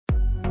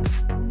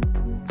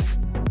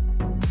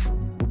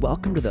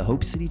Welcome to the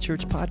Hope City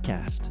Church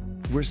podcast.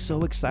 We're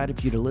so excited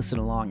for you to listen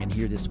along and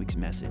hear this week's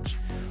message.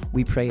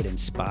 We pray it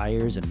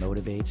inspires and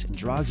motivates and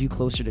draws you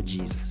closer to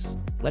Jesus.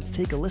 Let's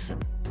take a listen.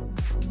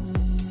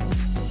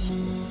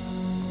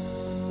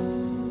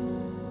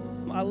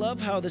 I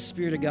love how the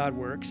Spirit of God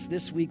works.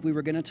 This week we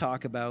were going to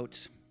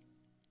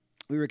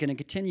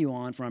continue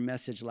on from our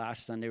message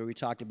last Sunday where we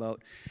talked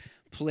about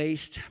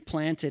placed,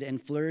 planted, and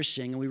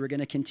flourishing. And we were going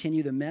to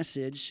continue the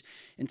message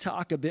and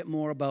talk a bit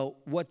more about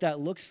what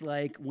that looks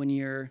like when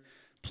you're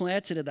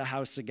planted in the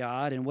house of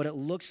God and what it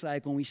looks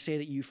like when we say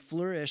that you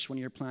flourish when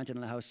you're planted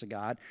in the house of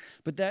God.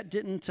 But that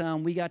didn't,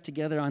 we got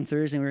together on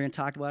Thursday and we were going to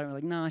talk about it. And we're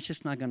like, no, it's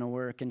just not going to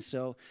work. And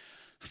so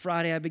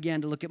Friday I began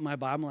to look at my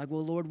Bible. I'm like,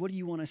 well, Lord, what do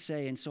you want to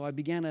say? And so I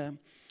began to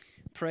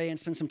pray and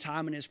spend some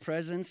time in his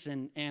presence.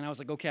 And I was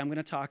like, okay, I was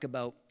going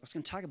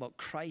to talk about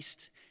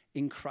Christ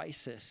in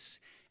crisis.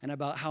 And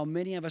about how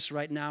many of us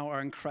right now are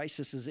in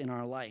crises in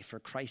our life, or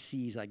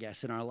crises, I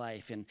guess, in our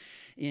life, and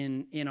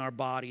in our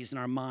bodies, in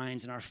our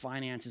minds, in our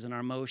finances, in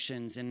our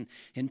emotions, and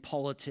in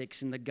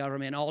politics, in the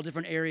government, all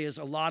different areas.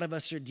 A lot of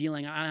us are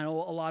dealing, I know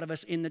a lot of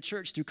us in the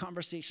church, through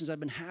conversations I've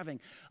been having,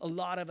 a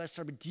lot of us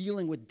are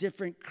dealing with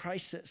different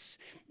crises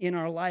in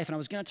our life. And I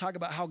was going to talk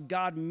about how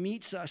God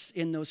meets us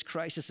in those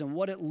crises and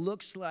what it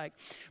looks like.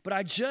 But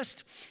I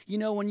just,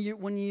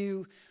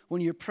 when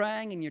you're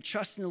praying and you're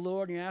trusting the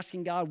Lord and you're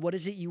asking God, what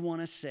is it you want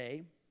to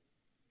say?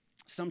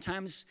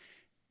 Sometimes,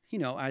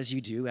 as you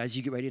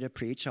get ready to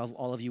preach,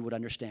 all of you would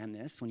understand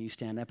this. When you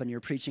stand up and you're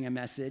preaching a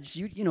message,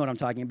 you know what I'm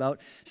talking about.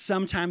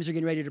 Sometimes you're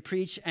getting ready to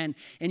preach and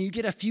you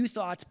get a few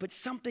thoughts, but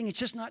something, it's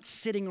just not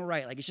sitting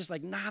right. Like, it's just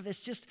like, nah, this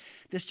just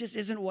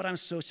isn't what I'm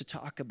supposed to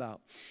talk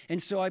about.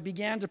 And so I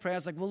began to pray. I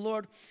was like, well,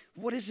 Lord,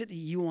 what is it that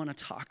you want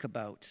to talk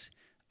about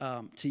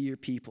to your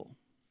people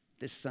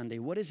this Sunday?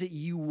 What is it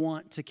you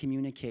want to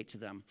communicate to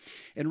them?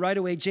 And right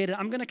away, Jaden,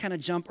 I'm going to kind of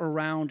jump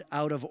around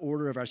out of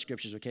order of our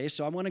scriptures, okay?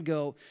 So I'm going to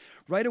go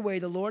right away.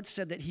 The Lord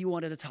said that he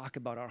wanted to talk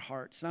about our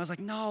hearts. And I was like,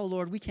 no,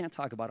 Lord, we can't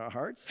talk about our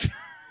hearts.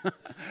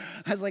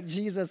 I was like,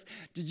 Jesus,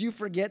 did you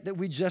forget that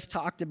we just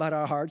talked about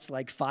our hearts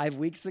like 5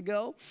 weeks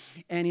ago?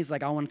 And he's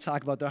like, I want to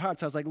talk about their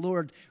hearts. I was like,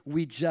 Lord,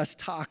 we just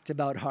talked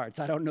about hearts.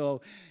 I don't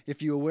know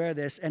if you're aware of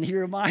this. And he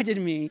reminded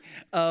me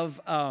of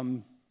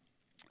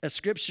a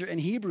scripture in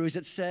Hebrews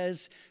that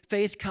says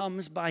faith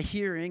comes by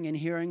hearing and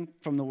hearing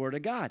from the word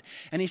of God.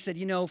 And he said,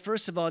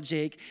 first of all,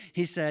 Jake,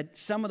 he said,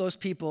 some of those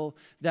people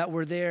that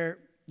were there,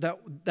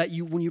 that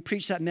you, when you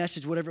preached that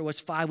message, whatever it was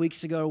 5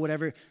 weeks ago or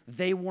whatever,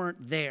 they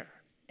weren't there.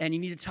 And you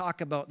need to talk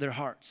about their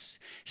hearts.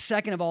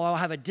 Second of all, I'll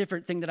have a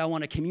different thing that I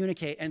want to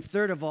communicate. And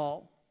third of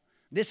all,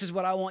 this is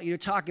what I want you to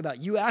talk about.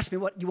 You asked me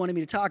what you wanted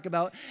me to talk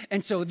about,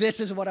 and so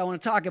this is what I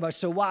want to talk about.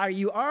 So why are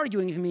you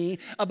arguing with me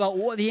about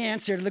what the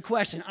answer to the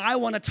question? I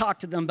want to talk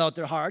to them about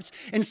their hearts,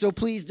 and so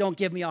please don't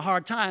give me a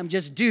hard time.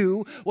 Just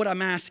do what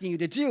I'm asking you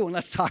to do, and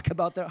let's talk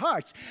about their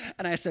hearts.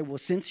 And I said, well,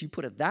 since you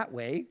put it that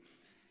way,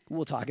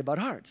 we'll talk about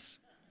hearts.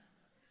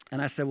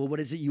 And I said, well, what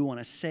is it you want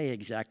to say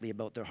exactly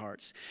about their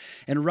hearts?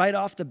 And right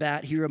off the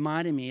bat, he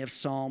reminded me of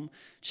Psalm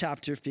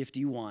chapter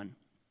 51.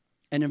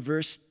 And in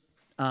verse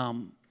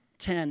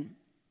 10,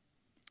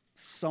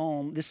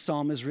 this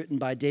psalm is written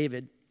by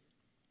David,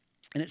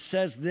 and it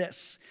says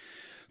this: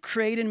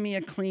 create in me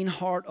a clean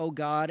heart, O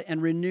God,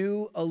 and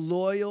renew a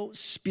loyal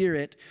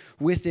spirit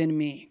within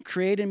me.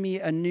 Create in me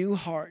a new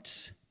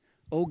heart,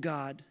 O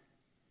God,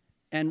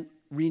 and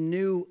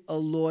renew a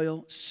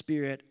loyal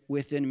spirit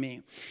within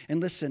me. And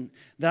listen,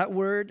 that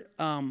word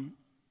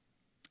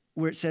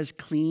where it says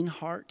clean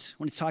heart,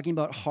 when it's talking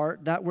about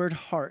heart, that word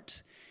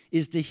heart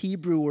is the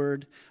Hebrew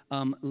word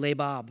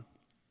lebab.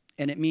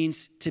 And it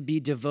means to be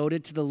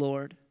devoted to the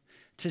Lord,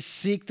 to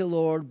seek the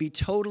Lord, be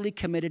totally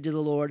committed to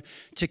the Lord,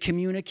 to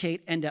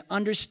communicate and to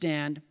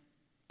understand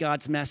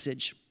God's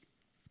message.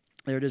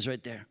 There it is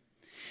right there.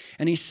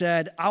 And he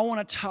said, I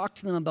want to talk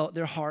to them about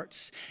their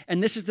hearts.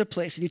 And this is the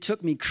place that he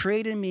took me,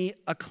 created me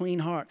a clean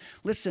heart.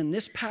 Listen,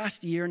 this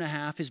past year and a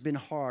half has been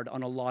hard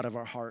on a lot of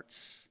our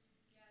hearts.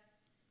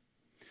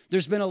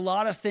 There's been a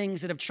lot of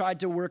things that have tried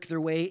to work their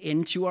way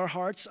into our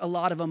hearts, a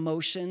lot of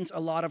emotions, a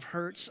lot of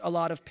hurts, a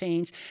lot of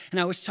pains. And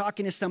I was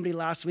talking to somebody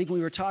last week, and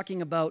we were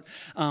talking about,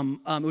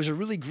 it was a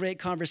really great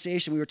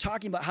conversation. We were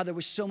talking about how there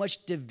was so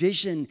much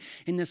division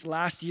in this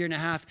last year and a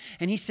half.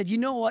 And he said, you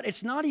know what?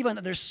 It's not even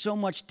that there's so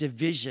much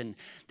division.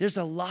 There's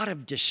a lot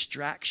of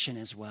distraction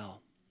as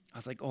well. I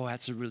was like, oh,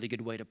 that's a really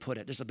good way to put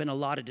it. There's been a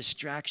lot of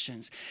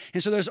distractions.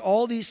 And so there's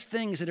all these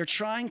things that are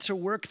trying to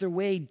work their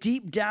way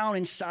deep down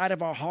inside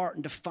of our heart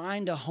and to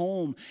find a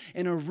home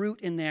and a root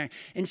in there.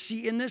 And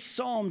see, in this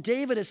psalm,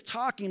 David is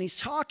talking, and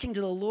he's talking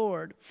to the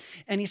Lord.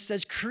 And he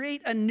says,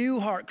 create a new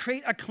heart,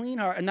 create a clean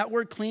heart. And that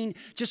word clean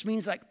just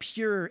means like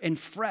pure and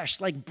fresh,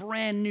 like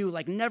brand new,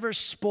 like never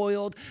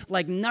spoiled,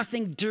 like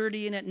nothing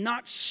dirty in it,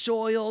 not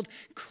soiled,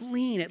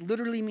 clean. It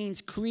literally means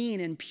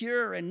clean and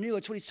pure and new.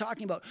 It's what he's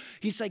talking about.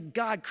 He's like,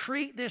 God,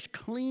 create this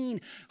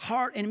clean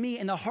heart in me.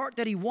 And the heart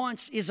that he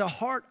wants is a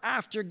heart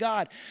after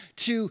God,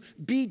 to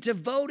be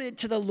devoted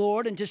to the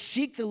Lord and to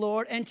seek the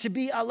Lord and to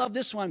be, I love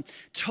this one,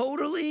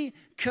 totally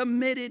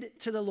committed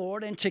to the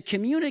Lord and to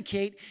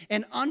communicate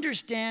and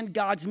understand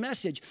God's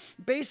message.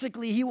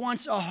 Basically, he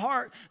wants a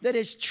heart that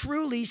is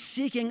truly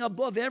seeking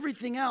above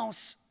everything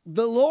else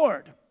the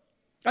Lord.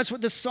 That's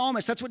what the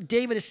psalmist, that's what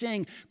David is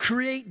saying.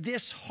 Create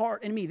this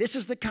heart in me. This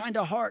is the kind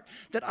of heart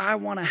that I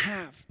want to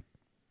have.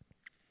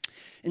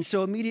 And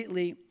so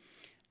immediately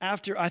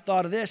after I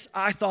thought of this,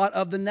 I thought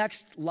of the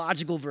next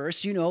logical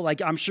verse. You know,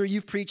 like I'm sure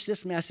you've preached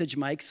this message,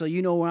 Mike, so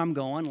you know where I'm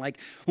going. Like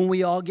when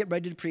we all get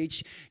ready to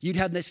preach, you'd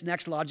have this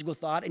next logical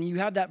thought, and you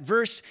have that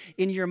verse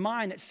in your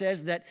mind that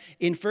says that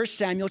in 1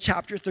 Samuel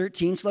chapter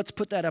 13. So let's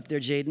put that up there,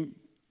 Jaden.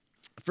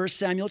 1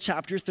 Samuel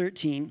chapter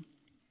 13.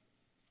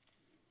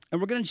 And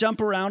we're going to jump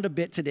around a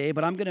bit today,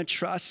 but I'm going to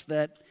trust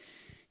that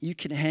you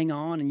can hang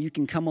on and you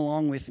can come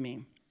along with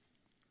me.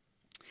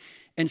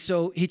 And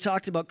so he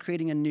talked about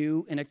creating a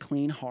new and a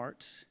clean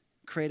heart.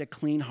 Create a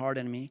clean heart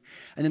in me.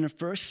 And then in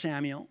 1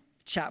 Samuel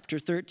chapter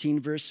 13,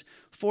 verse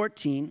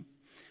 14,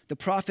 the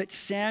prophet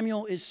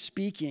Samuel is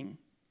speaking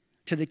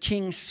to the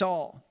king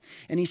Saul.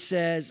 And he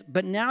says,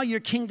 but now your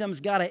kingdom's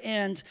got to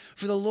end,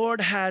 for the Lord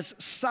has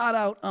sought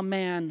out a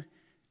man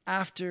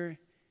after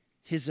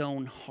his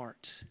own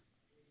heart.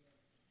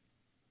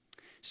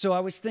 So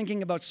I was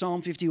thinking about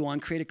Psalm 51,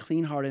 create a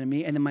clean heart in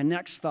me. And then my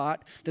next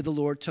thought that the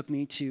Lord took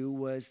me to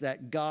was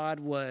that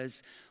God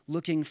was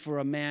looking for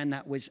a man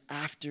that was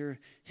after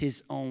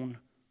his own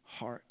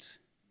heart.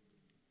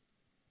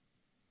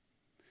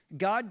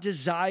 God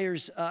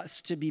desires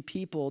us to be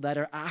people that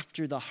are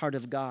after the heart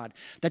of God,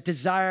 that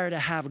desire to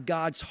have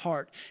God's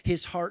heart,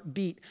 his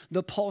heartbeat,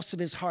 the pulse of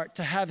his heart,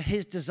 to have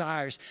his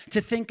desires, to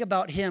think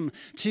about him,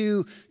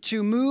 to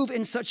move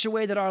in such a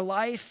way that our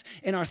life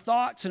and our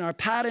thoughts and our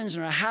patterns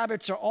and our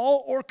habits are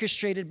all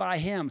orchestrated by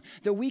him,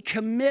 that we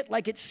commit,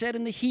 like it said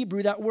in the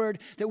Hebrew, that word,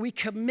 that we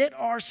commit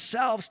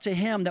ourselves to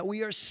him, that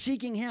we are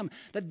seeking him,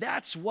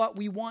 that's what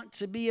we want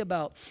to be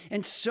about.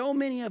 And so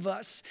many of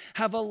us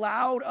have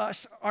allowed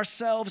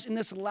ourselves in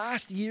this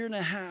last year and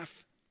a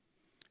half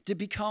to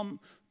become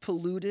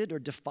polluted or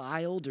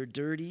defiled or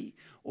dirty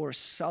or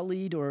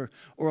sullied or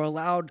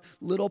allowed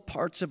little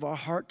parts of our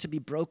heart to be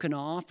broken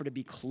off or to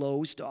be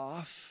closed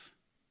off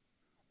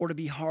or to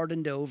be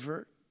hardened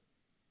over.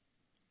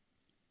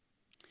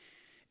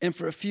 And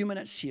for a few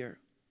minutes here,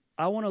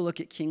 I want to look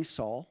at King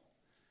Saul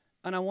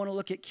and I want to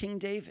look at King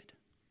David.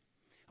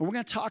 And we're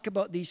going to talk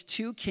about these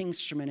two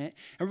kings for a minute,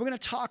 and we're going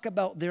to talk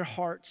about their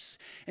hearts.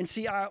 And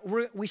see,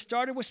 we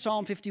started with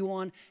Psalm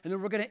 51, and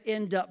then we're going to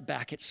end up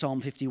back at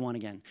Psalm 51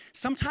 again.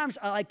 Sometimes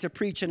I like to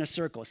preach in a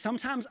circle.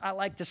 Sometimes I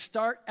like to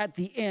start at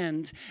the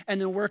end and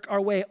then work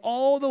our way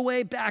all the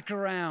way back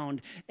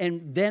around.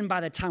 And then by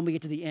the time we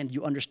get to the end,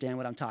 you understand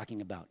what I'm talking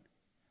about.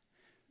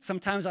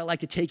 Sometimes I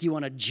like to take you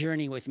on a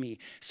journey with me.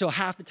 So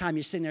half the time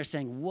you're sitting there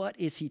saying, what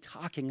is he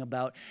talking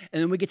about?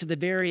 And then we get to the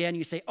very end,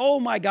 you say, oh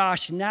my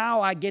gosh, now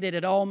I get it.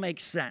 It all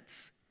makes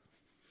sense.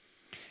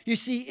 You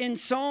see, in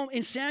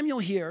Samuel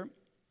here,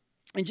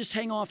 and just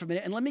hang on for a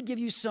minute, and let me give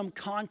you some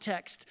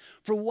context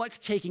for what's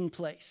taking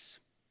place.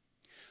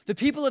 The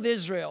people of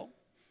Israel,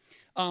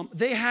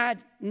 they had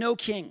no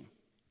king.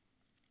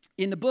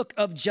 In the book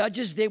of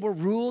Judges, they were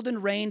ruled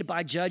and reigned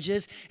by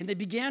judges, and they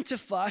began to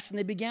fuss, and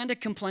they began to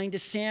complain to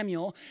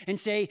Samuel and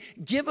say,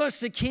 give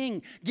us a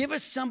king, give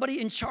us somebody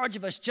in charge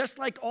of us, just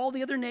like all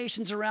the other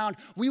nations around.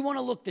 We want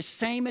to look the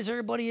same as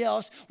everybody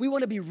else. We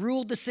want to be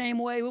ruled the same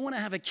way. We want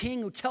to have a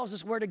king who tells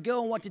us where to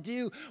go and what to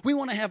do. We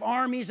want to have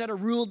armies that are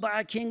ruled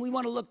by a king. We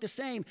want to look the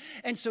same.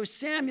 And so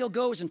Samuel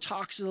goes and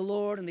talks to the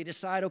Lord, and they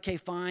decide, okay,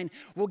 fine,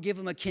 we'll give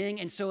him a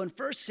king. And so in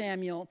 1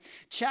 Samuel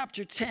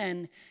chapter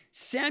 10,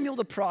 Samuel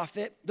the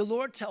prophet, the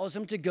Lord tells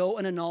him to go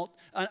and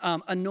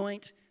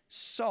anoint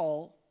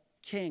Saul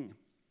king.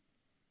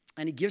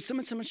 And he gives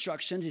him some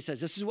instructions. He says,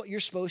 this is what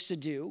you're supposed to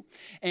do.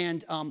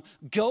 And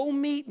go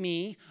meet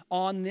me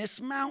on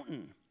this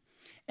mountain.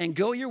 And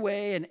go your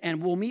way,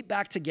 and we'll meet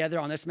back together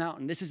on this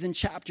mountain. This is in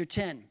chapter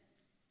 10.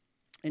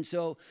 And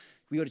so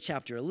we go to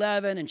chapter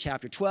 11 and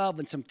chapter 12,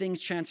 and some things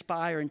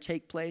transpire and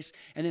take place.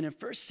 And then in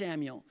 1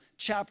 Samuel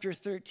chapter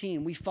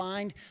 13, we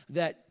find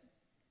that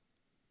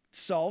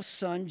Saul's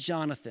son,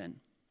 Jonathan,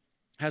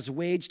 has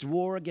waged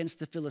war against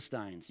the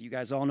Philistines. You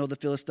guys all know the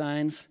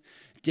Philistines,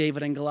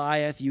 David and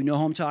Goliath. You know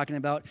who I'm talking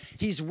about.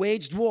 He's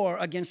waged war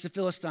against the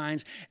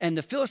Philistines, and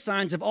the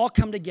Philistines have all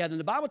come together. And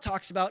the Bible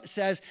talks about, it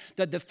says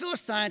that the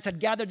Philistines had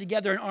gathered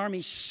together an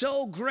army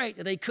so great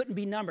that they couldn't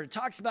be numbered. It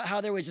talks about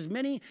how there was as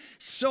many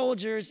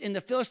soldiers in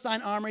the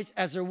Philistine armies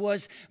as there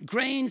was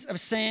grains of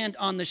sand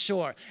on the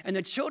shore. And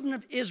the children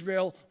of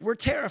Israel were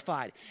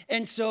terrified.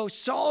 And so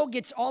Saul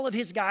gets all of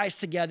his guys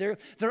together.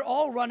 They're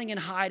all running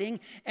and hiding.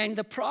 And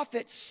the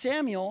prophet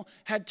Samuel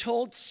had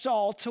told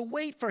Saul to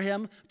wait for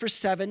him for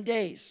 7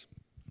 days.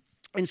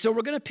 And so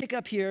we're going to pick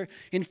up here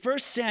in 1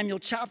 Samuel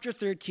chapter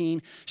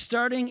 13,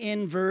 starting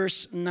in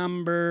verse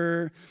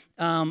number,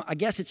 I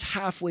guess it's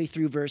halfway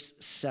through verse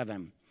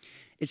 7.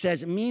 It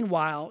says,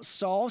 meanwhile,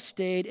 Saul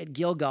stayed at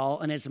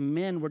Gilgal, and his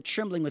men were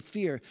trembling with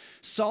fear.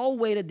 Saul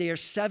waited there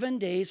 7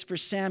 days for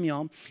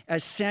Samuel,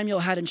 as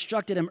Samuel had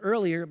instructed him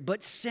earlier,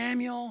 but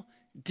Samuel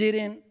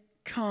didn't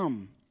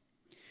come.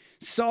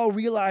 Saul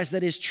realized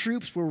that his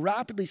troops were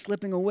rapidly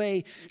slipping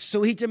away,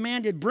 so he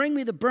demanded, bring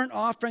me the burnt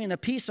offering and the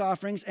peace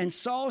offerings, and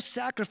Saul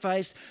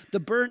sacrificed the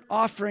burnt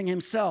offering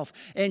himself.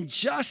 And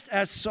just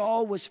as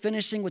Saul was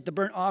finishing with the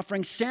burnt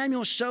offering,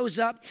 Samuel shows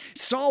up.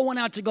 Saul went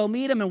out to go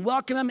meet him and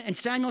welcome him, and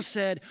Samuel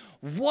said,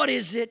 what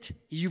is it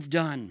you've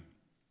done?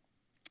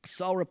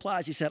 Saul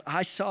replies, he said,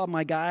 I saw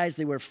my guys,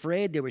 they were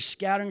afraid, they were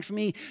scattering from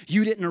me.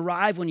 You didn't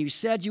arrive when you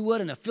said you would,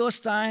 and the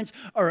Philistines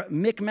are at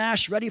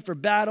Michmash ready for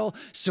battle.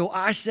 So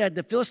I said,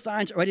 the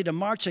Philistines are ready to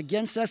march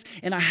against us,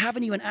 and I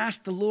haven't even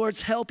asked the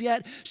Lord's help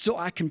yet. So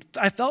I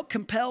felt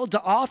compelled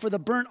to offer the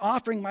burnt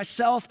offering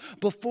myself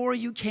before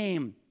you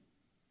came.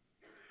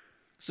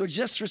 So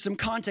just for some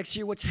context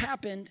here, what's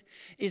happened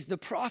is the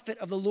prophet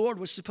of the Lord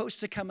was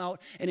supposed to come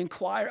out and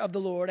inquire of the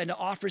Lord and to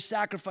offer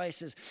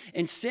sacrifices.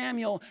 And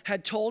Samuel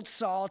had told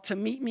Saul to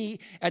meet me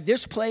at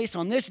this place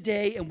on this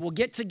day, and we'll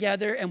get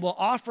together and we'll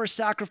offer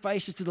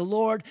sacrifices to the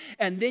Lord,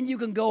 and then you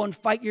can go and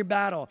fight your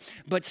battle.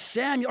 But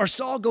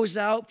Saul goes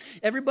out.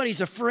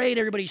 Everybody's afraid.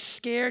 Everybody's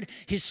scared.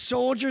 His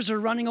soldiers are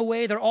running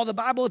away. They're all the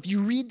Bible. If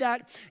you read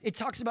that, it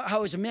talks about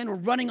how his men were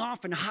running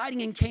off and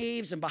hiding in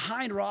caves and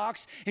behind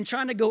rocks and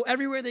trying to go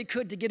everywhere they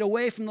could to get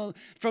away from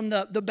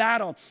the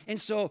battle.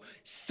 And so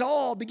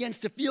Saul begins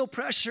to feel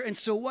pressure. And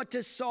so what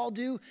does Saul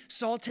do?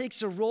 Saul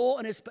takes a role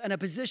in a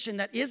position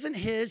that isn't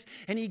his,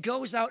 and he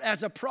goes out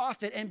as a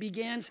prophet and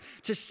begins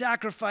to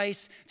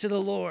sacrifice to the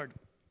Lord.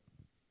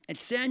 And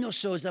Samuel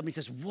shows up and he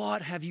says,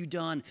 what have you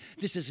done?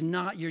 This is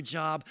not your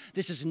job.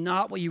 This is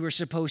not what you were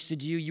supposed to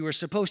do. You were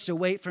supposed to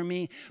wait for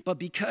me. But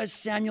because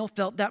Samuel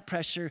felt that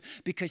pressure,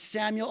 because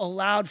Samuel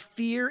allowed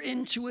fear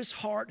into his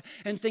heart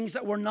and things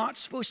that were not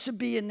supposed to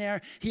be in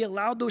there, he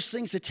allowed those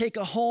things to take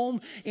a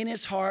home in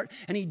his heart,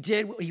 and he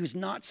did what he was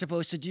not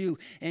supposed to do.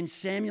 And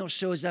Samuel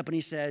shows up and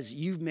he says,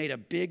 you've made a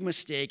big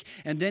mistake.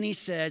 And then he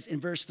says in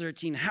verse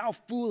 13, how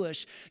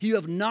foolish, you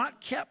have not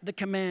kept the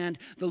command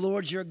the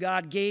Lord your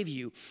God gave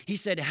you. He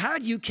said,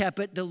 had you kept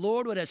it, the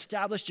Lord would have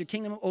established your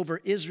kingdom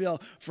over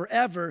Israel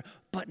forever.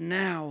 But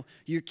now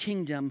your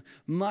kingdom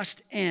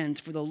must end,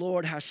 for the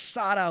Lord has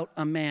sought out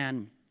a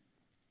man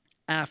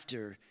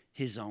after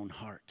his own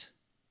heart.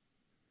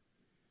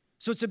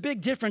 So it's a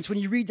big difference when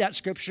you read that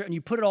scripture and you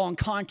put it all in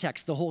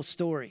context, the whole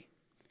story.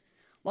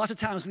 Lots of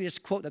times we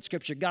just quote that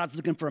scripture, God's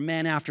looking for a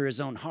man after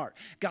his own heart.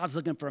 God's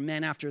looking for a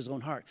man after his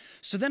own heart.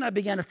 So then I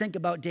began to think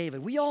about David.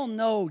 We all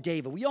know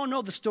David. We all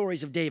know the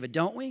stories of David,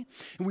 don't we?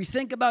 And we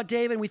think about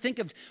David, and we think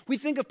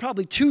of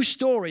probably two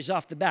stories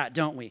off the bat,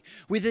 don't we?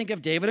 We think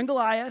of David and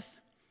Goliath,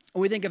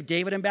 and we think of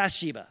David and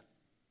Bathsheba.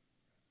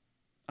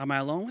 Am I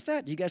alone with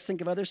that? Do you guys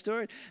think of other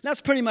stories?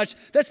 That's pretty much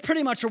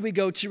where we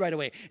go to right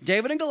away.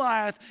 David and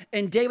Goliath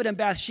and David and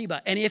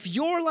Bathsheba. And if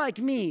you're like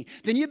me,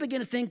 then you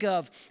begin to think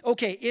of,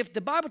 okay, if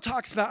the Bible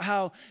talks about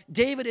how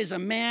David is a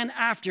man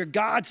after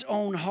God's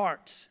own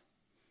heart,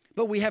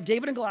 but we have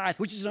David and Goliath,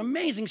 which is an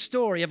amazing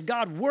story of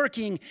God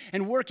working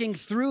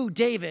through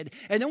David.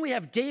 And then we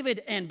have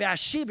David and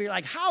Bathsheba. You're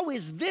like, how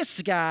is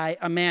this guy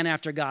a man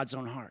after God's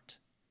own heart?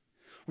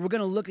 We're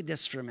going to look at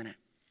this for a minute.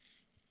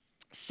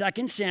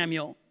 2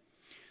 Samuel.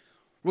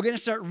 We're going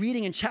to start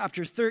reading in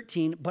chapter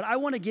 13, but I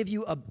want to give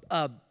you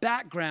a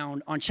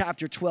background on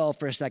chapter 12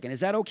 for a second.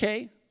 Is that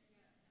okay?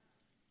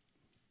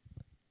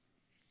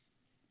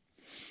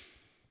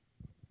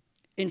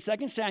 In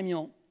 2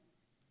 Samuel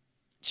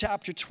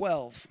chapter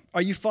 12,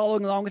 are you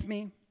following along with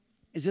me?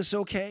 Is this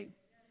okay?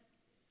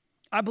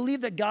 I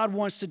believe that God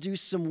wants to do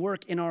some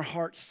work in our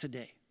hearts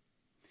today.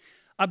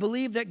 I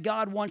believe that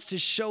God wants to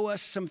show us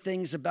some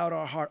things about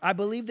our heart. I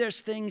believe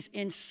there's things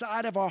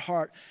inside of our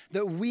heart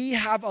that we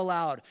have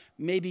allowed,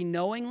 maybe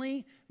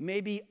knowingly,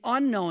 maybe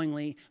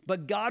unknowingly,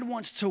 but God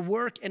wants to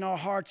work in our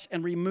hearts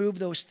and remove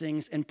those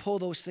things and pull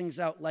those things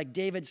out. Like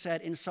David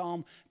said in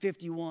Psalm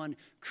 51,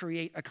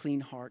 create a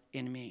clean heart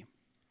in me.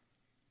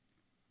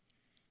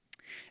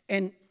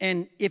 And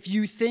if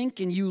you think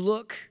and you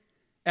look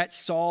at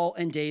Saul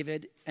and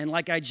David, and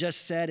like I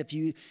just said, if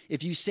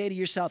you say to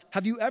yourself,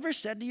 have you ever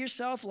said to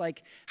yourself,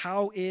 like,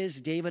 how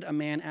is David a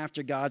man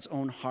after God's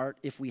own heart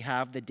if we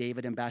have the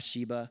David and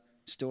Bathsheba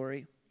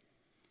story?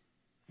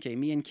 Okay,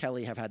 me and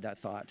Kelly have had that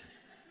thought.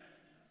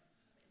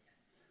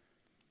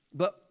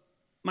 But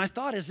my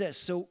thought is this.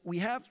 So we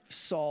have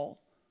Saul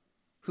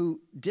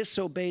who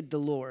disobeyed the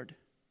Lord,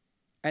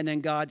 and then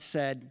God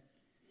said,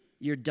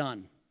 you're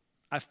done.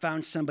 I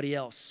found somebody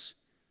else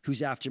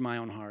who's after my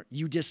own heart.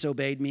 You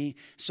disobeyed me,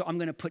 so I'm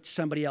going to put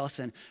somebody else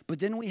in. But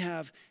then we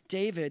have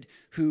David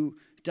who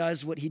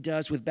does what he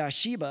does with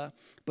Bathsheba,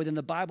 but then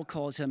the Bible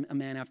calls him a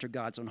man after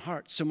God's own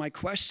heart. So my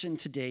question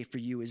today for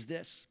you is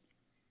this.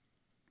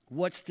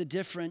 What's the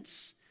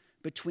difference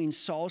between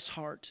Saul's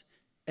heart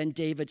and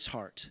David's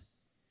heart?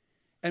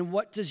 And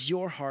what does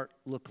your heart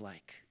look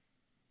like?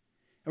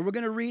 And we're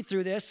going to read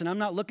through this, and I'm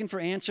not looking for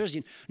answers.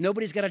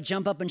 Nobody's got to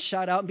jump up and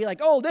shout out and be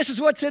like, oh, this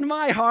is what's in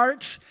my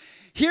heart.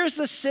 Here's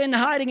the sin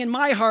hiding in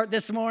my heart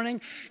this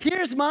morning.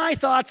 Here's my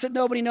thoughts that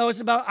nobody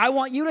knows about. I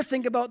want you to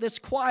think about this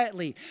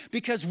quietly.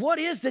 Because what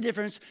is the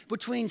difference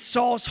between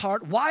Saul's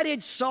heart? Why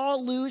did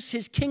Saul lose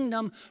his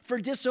kingdom for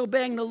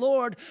disobeying the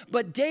Lord?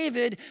 But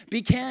David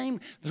became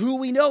who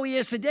we know he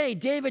is today.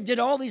 David did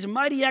all these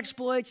mighty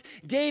exploits.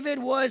 David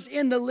was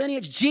in the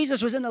lineage.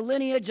 Jesus was in the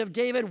lineage of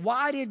David.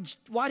 Why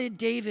did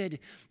David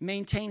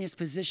maintain his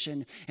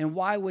position? And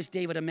why was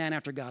David a man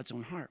after God's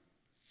own heart?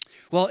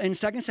 Well, in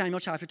 2 Samuel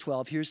chapter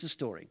 12, here's the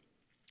story.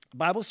 The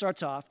Bible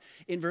starts off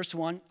in verse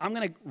 1. I'm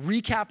going to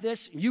recap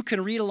this. You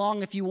can read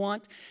along if you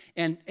want.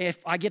 And if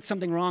I get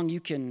something wrong, you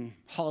can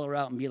holler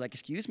out and be like,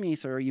 excuse me,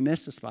 sir, you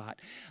missed a spot.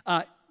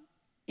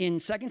 In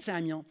 2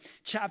 Samuel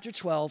chapter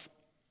 12,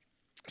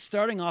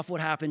 starting off,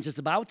 what happens is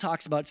the Bible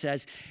talks about,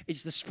 says,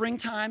 it's the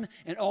springtime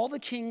and all the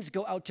kings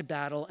go out to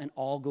battle and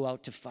all go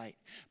out to fight.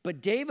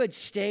 But David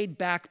stayed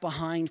back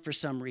behind for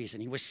some reason.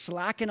 He was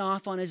slacking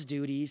off on his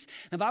duties.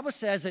 The Bible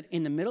says that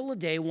in the middle of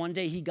the day, one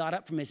day he got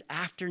up from his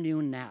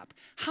afternoon nap.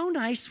 How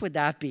nice would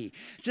that be?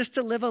 Just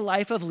to live a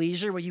life of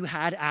leisure where you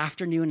had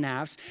afternoon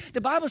naps.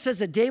 The Bible says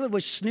that David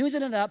was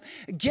snoozing it up,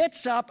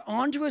 gets up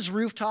onto his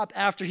rooftop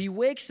after he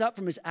wakes up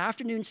from his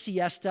afternoon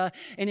siesta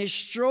and is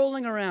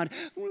strolling around.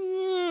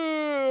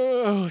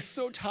 Oh,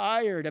 so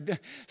tired. I've been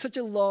such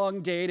a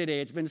long day today.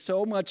 It's been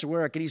so much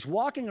work. And he's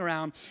walking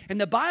around, and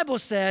the Bible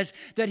says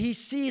that he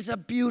sees a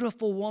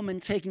beautiful woman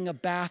taking a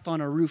bath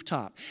on a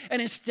rooftop.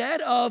 And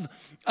instead of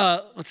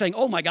saying,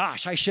 oh my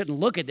gosh, I shouldn't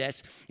look at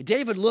this,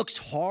 David looks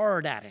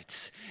hard at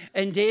it.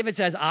 And David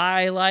says,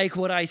 I like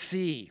what I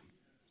see.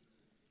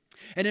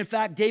 And in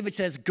fact, David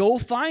says, go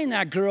find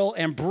that girl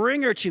and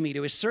bring her to me,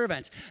 to his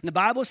servants. And the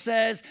Bible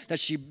says that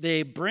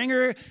they bring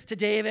her to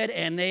David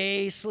and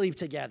they sleep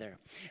together.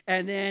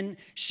 And then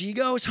she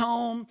goes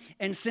home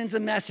and sends a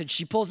message.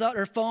 She pulls out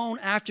her phone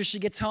after she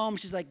gets home.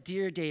 She's like,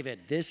 dear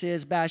David, this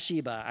is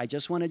Bathsheba. I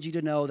just wanted you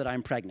to know that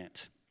I'm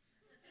pregnant.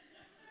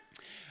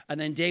 And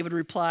then David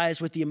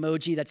replies with the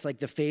emoji that's like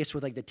the face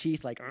with like the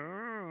teeth like,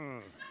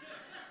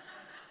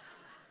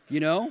 you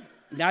know?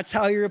 That's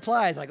how he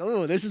replies, like,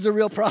 oh, this is a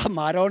real problem.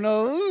 I don't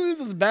know. Ooh, this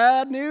is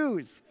bad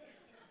news.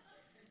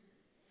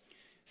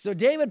 So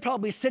David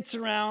probably sits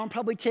around,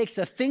 probably takes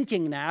a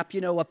thinking nap,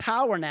 a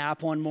power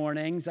nap one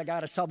morning. He's like, I got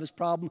to solve this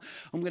problem.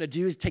 What I'm going to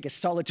do is take a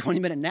solid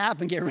 20-minute nap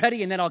and get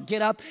ready, and then I'll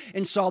get up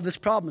and solve this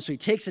problem. So he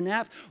takes a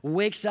nap,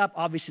 wakes up.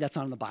 Obviously, that's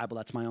not in the Bible.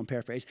 That's my own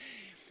paraphrase.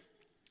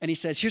 And he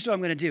says, here's what I'm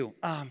going to do.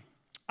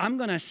 I'm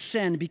going to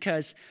send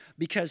because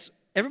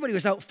everybody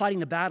was out fighting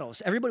the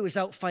battles. Everybody was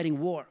out fighting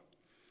war.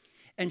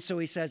 And so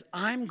he says,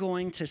 I'm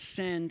going to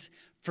send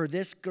for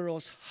this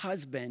girl's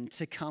husband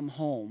to come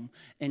home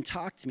and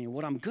talk to me.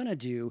 What I'm going to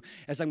do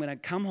is I'm going to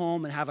come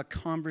home and have a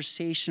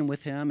conversation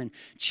with him and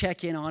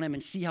check in on him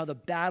and see how the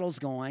battle's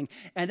going.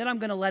 And then I'm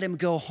going to let him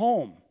go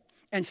home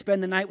and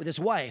spend the night with his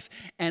wife.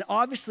 And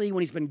obviously,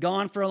 when he's been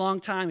gone for a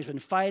long time, he's been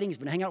fighting, he's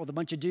been hanging out with a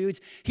bunch of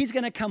dudes, he's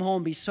going to come home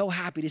and be so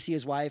happy to see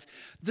his wife.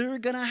 They're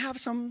going to have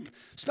some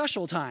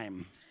special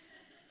time.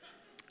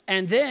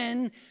 And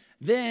then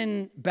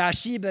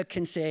Bathsheba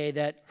can say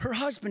that her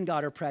husband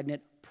got her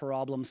pregnant,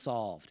 problem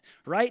solved,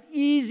 right?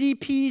 Easy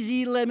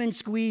peasy lemon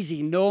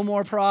squeezy, no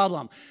more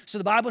problem. So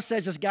the Bible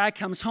says this guy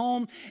comes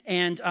home,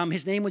 and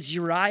his name was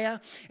Uriah,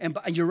 and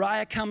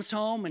Uriah comes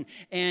home,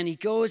 and he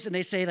goes, and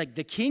they say, like,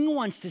 the king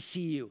wants to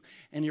see you.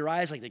 And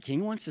Uriah's like, the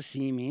king wants to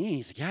see me?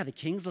 He's like, yeah, the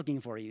king's looking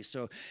for you.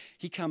 So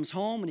he comes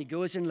home, and he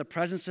goes into the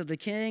presence of the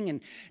king,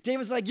 and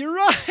David's like,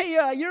 Uriah,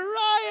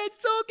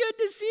 it's so good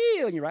to see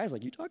you. And Uriah's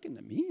like, you talking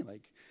to me?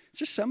 Like, is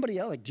there somebody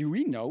else? Like, do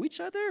we know each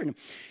other? And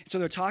so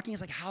they're talking.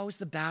 He's like, how's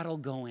the battle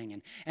going?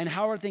 And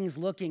how are things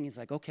looking? He's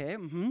like, okay,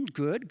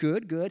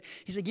 good.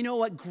 He's like, you know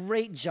what?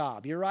 Great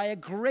job, Uriah,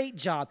 great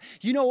job.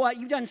 You know what?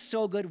 You've done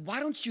so good. Why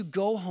don't you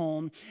go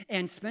home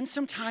and spend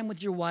some time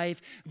with your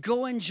wife?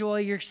 Go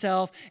enjoy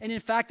yourself. And in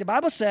fact, the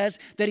Bible says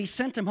that he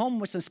sent him home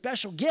with some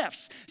special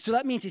gifts. So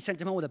that means he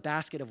sent him home with a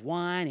basket of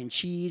wine and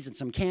cheese and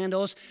some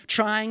candles,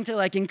 trying to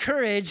like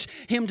encourage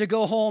him to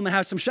go home and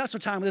have some special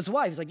time with his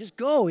wife. He's like, just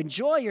go,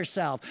 enjoy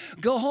yourself.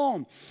 Go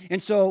home.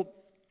 And so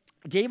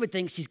David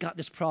thinks he's got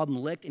this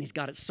problem licked and he's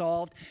got it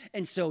solved.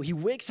 And so he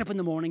wakes up in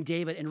the morning,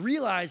 David, and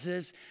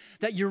realizes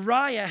that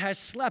Uriah has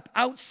slept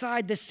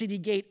outside the city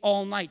gate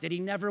all night, that he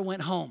never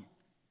went home.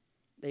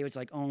 David's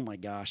like, oh my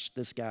gosh,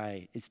 this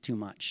guy is too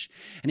much.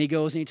 And he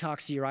goes and he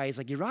talks to Uriah. He's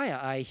like, Uriah,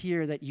 I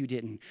hear that you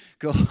didn't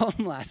go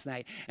home last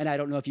night. And I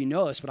don't know if you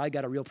know this, but I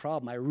got a real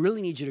problem. I really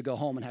need you to go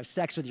home and have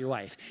sex with your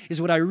wife, is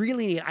what I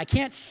really need. I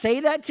can't say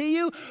that to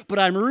you, but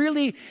I'm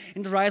really,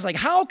 and Uriah's like,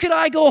 how could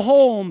I go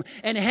home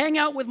and hang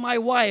out with my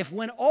wife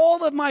when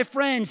all of my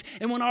friends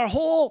and when our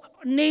whole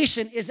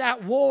nation is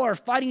at war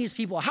fighting these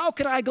people? How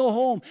could I go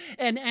home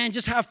and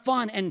just have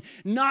fun and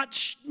not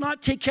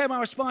take care of my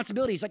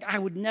responsibilities? Like, I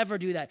would never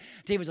do that.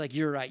 David's like,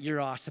 you're right. You're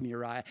awesome,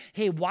 Uriah.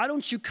 Hey, why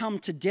don't you come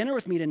to dinner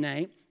with me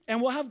tonight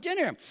and we'll have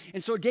dinner?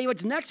 And so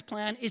David's next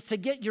plan is to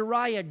get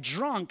Uriah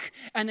drunk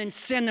and then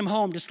send him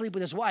home to sleep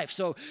with his wife.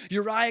 So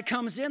Uriah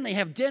comes in, they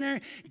have dinner,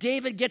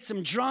 David gets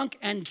him drunk,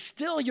 and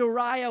still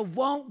Uriah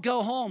won't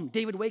go home.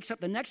 David wakes up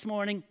the next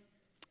morning,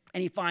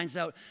 And he finds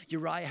out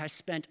Uriah has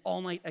spent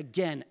all night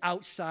again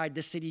outside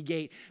the city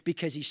gate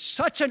because he's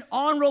such an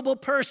honorable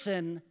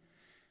person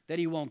that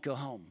he won't go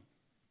home.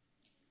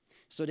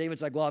 So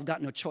David's like, well, I've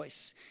got no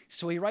choice.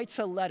 So he writes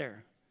a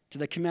letter to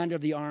the commander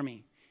of the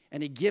army,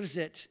 and he gives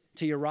it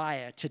to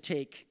Uriah to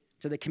take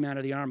to the commander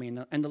of the army.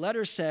 And the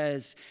letter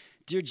says,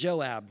 Dear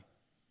Joab,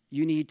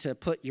 you need to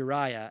put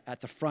Uriah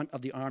at the front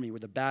of the army where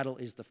the battle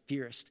is the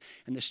fiercest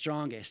and the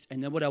strongest.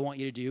 And then what I want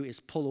you to do is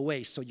pull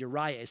away so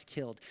Uriah is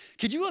killed.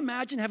 Could you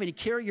imagine having to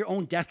carry your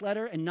own death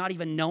letter and not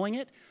even knowing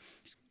it?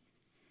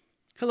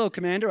 Hello,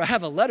 Commander, I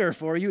have a letter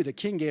for you. The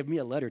king gave me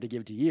a letter to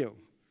give to you.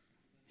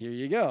 Here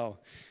you go.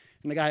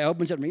 And the guy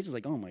opens up and reads, he's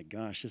like, oh my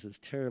gosh, this is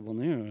terrible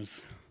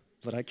news.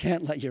 But I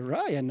can't let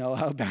Uriah know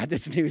how bad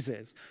this news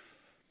is.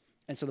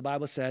 And so the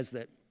Bible says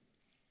that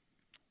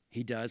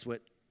he does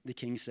what the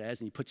king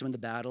says, and he puts him in the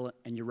battle,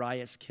 and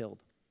Uriah is killed.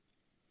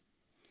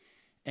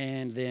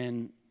 And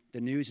then the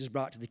news is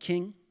brought to the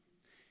king,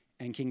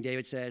 and King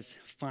David says,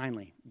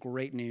 finally,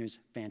 great news,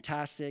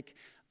 fantastic.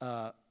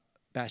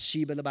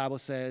 Bathsheba, the Bible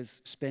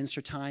says, spends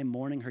her time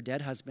mourning her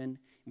dead husband.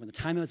 When the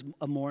time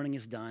of mourning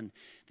is done,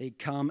 they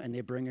come and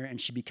they bring her,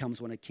 and she becomes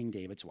one of King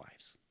David's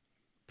wives.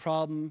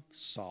 Problem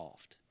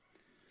solved.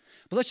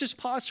 But let's just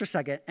pause for a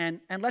second,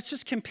 and let's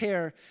just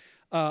compare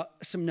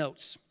some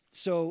notes.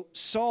 So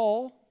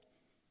Saul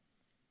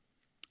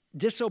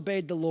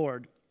disobeyed the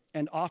Lord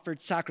and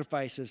offered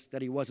sacrifices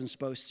that he wasn't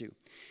supposed to.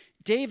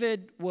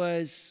 David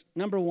was,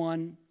 number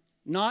one,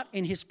 not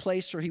in his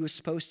place where he was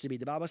supposed to be.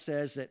 The Bible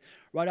says that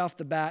right off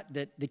the bat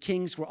that the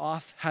kings were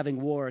off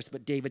having wars,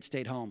 but David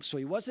stayed home. So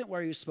he wasn't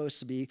where he was supposed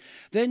to be.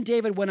 Then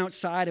David went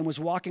outside and was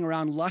walking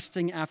around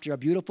lusting after a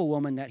beautiful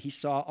woman that he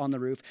saw on the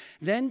roof.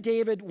 Then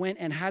David went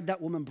and had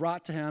that woman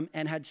brought to him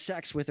and had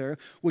sex with her,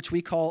 which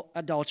we call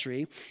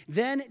adultery.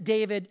 Then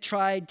David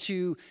tried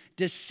to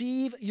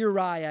deceive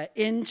Uriah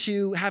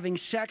into having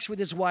sex with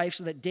his wife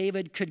so that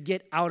David could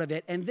get out of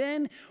it. And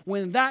then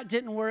when that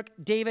didn't work,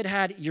 David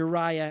had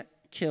Uriah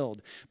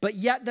killed. But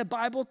yet the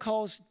Bible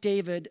calls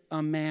David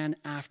a man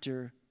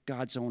after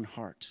God's own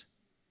heart.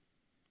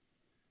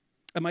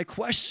 And my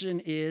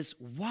question is,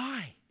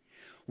 why?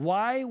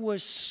 Why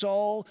was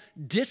Saul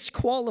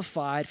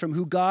disqualified from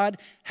who God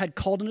had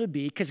called him to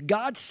be? Because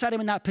God set him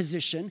in that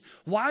position.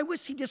 Why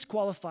was he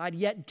disqualified?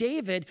 Yet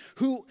David,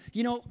 who,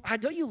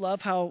 don't you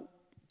love how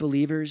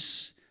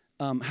believers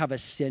have a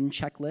sin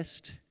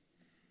checklist?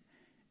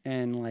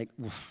 And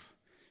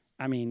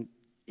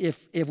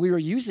if we were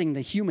using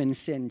the human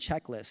sin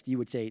checklist, you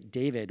would say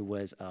David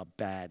was a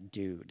bad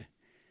dude.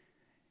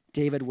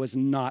 David was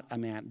not a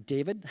man.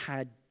 David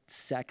had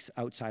sex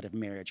outside of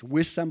marriage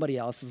with somebody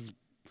else's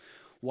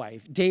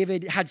wife.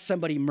 David had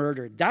somebody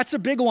murdered. That's a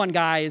big one,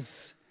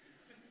 guys.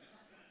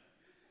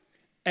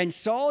 And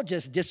Saul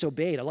just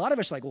disobeyed. A lot of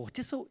us are like, well,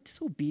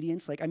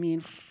 disobedience? Is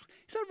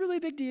that really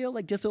a big deal?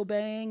 Like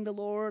disobeying the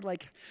Lord?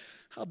 Like,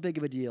 how big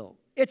of a deal?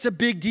 It's a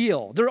big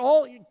deal. They're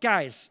all,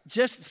 guys,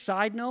 just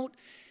side note,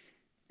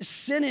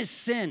 sin is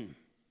sin.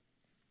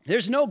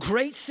 There's no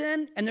great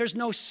sin and there's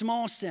no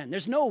small sin.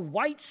 There's no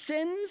white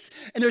sins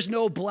and there's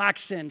no black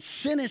sin.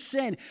 Sin is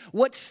sin.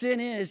 What sin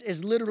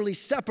is literally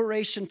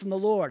separation from the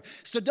Lord.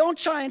 So don't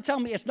try and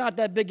tell me it's not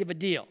that big of a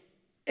deal.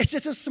 It's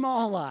just a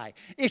small lie.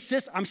 It's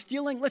just, I'm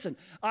stealing. Listen,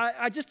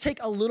 I just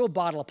take a little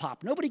bottle of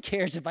pop. Nobody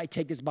cares if I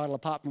take this bottle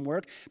of pop from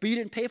work, but you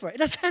didn't pay for it. It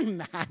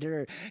doesn't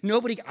matter.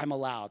 I'm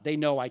allowed. They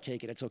know I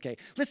take it. It's okay.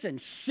 Listen,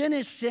 sin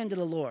is sin to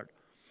the Lord.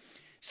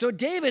 So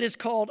David is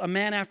called a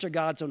man after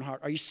God's own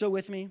heart. Are you still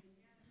with me?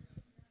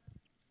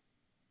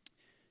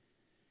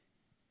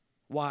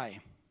 Why?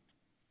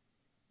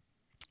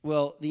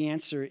 Well, the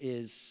answer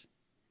is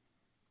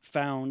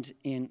found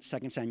in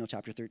 2 Samuel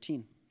chapter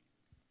 13.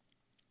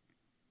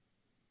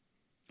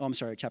 Oh, I'm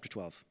sorry, chapter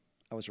 12.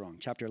 I was wrong.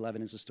 Chapter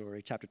 11 is the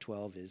story. Chapter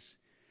 12 is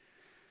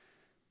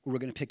where we're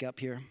going to pick up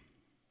here.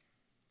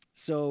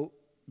 So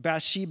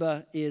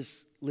Bathsheba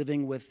is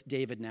living with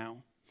David now.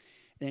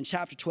 And in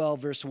chapter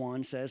 12, verse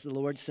 1 says, the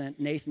Lord sent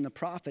Nathan the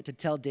prophet to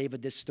tell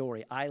David this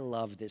story. I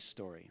love this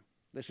story.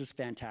 This is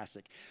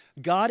fantastic.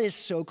 God is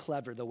so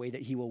clever the way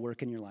that he will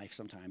work in your life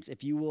sometimes.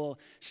 If you will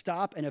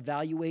stop and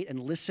evaluate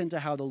and listen to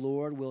how the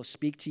Lord will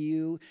speak to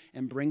you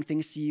and bring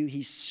things to you,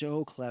 he's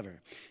so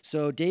clever.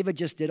 So David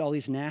just did all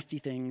these nasty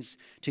things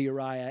to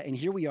Uriah. And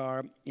here we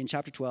are in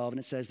chapter 12, and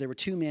it says, there were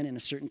two men in a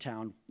certain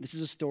town. This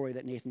is a story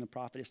that Nathan the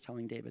prophet is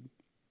telling David.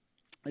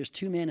 There's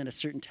two men in a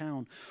certain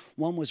town.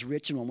 One was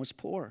rich and one was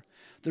poor.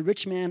 The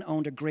rich man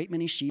owned a great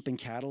many sheep and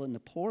cattle, and the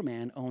poor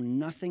man owned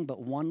nothing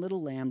but one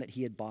little lamb that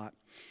he had bought.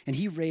 And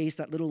he raised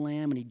that little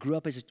lamb, and he grew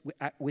up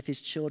with his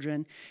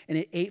children, and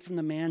it ate from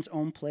the man's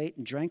own plate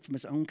and drank from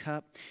his own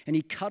cup, and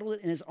he cuddled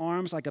it in his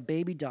arms like a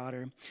baby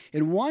daughter.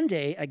 And one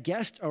day a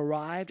guest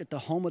arrived at the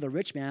home of the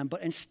rich man,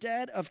 but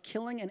instead of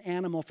killing an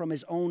animal from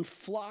his own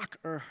flock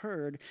or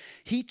herd,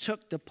 he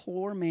took the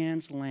poor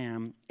man's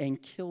lamb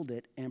and killed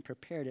it and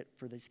prepared it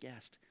for this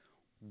guest.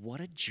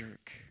 What a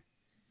jerk.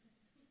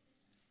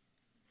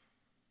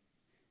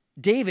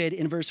 David,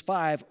 in verse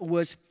 5,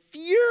 was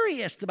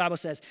furious, the Bible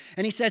says.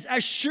 And he says,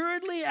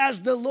 assuredly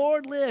as the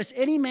Lord lives,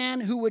 any man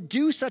who would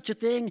do such a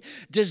thing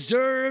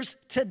deserves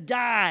to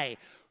die.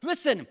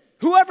 Listen,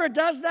 whoever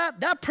does that,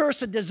 that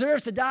person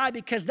deserves to die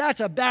because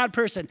that's a bad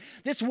person.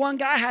 This one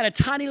guy had a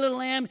tiny little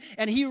lamb,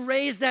 and he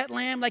raised that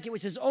lamb like it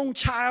was his own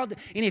child,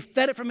 and he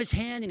fed it from his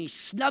hand, and he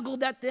snuggled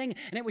that thing,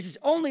 and it was his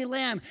only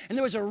lamb. And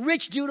there was a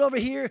rich dude over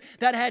here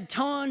that had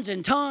tons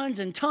and tons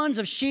and tons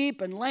of sheep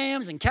and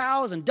lambs and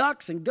cows and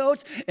ducks and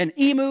goats and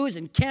emus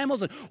and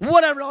camels and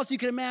whatever else you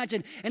can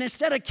imagine. And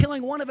instead of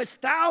killing one of his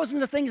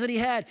thousands of things that he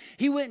had,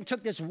 he went and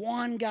took this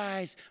one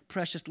guy's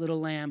precious little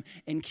lamb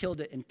and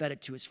killed it and fed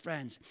it to his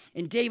friends.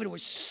 And David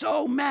was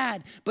so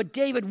mad, but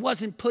David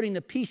wasn't putting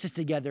the pieces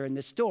together in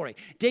this story.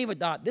 David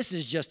thought, this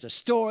is just a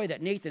story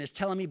that Nathan is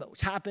telling me about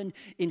what's happened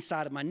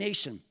inside of my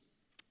nation.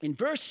 In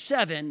verse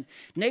 7,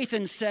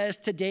 Nathan says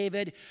to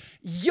David,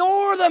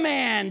 you're the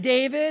man,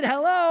 David.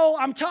 Hello,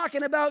 I'm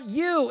talking about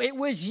you. It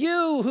was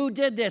you who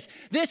did this.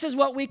 This is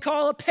what we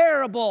call a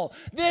parable.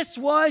 This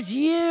was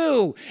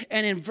you.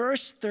 And in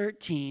verse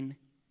 13,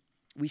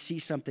 we see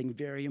something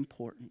very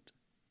important.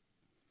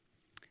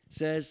 It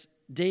says,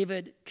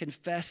 David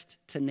confessed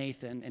to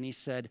Nathan, and he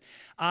said,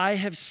 I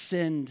have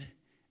sinned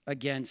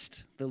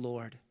against the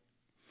Lord.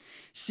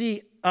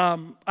 See, I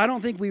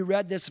don't think we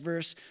read this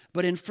verse,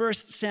 but in 1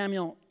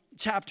 Samuel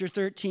chapter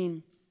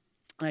 13,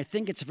 and I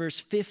think it's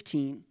verse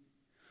 15,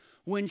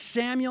 when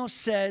Samuel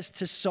says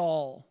to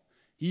Saul,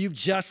 you've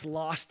just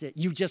lost it.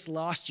 You've just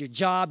lost your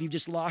job. You've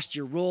just lost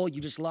your role.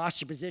 You just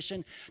lost your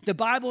position. The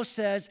Bible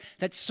says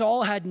that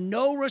Saul had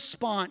no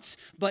response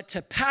but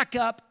to pack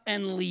up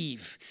and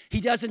leave.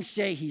 He doesn't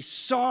say he's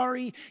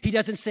sorry. He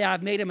doesn't say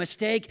I've made a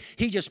mistake.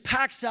 He just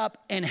packs up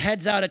and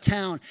heads out of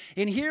town.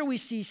 And here we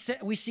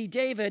see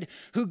David,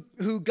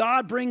 who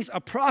God brings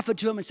a prophet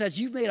to him and says,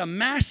 you've made a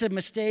massive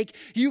mistake.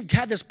 You've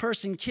had this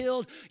person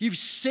killed. You've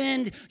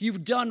sinned.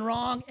 You've done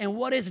wrong. And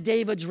what is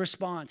David's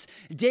response?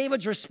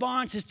 David's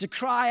response is to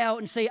cry out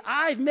and say,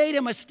 I've made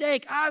a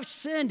mistake. I've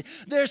sinned.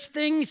 There's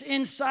things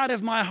inside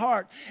of my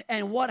heart.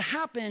 And what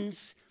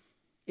happens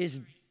is...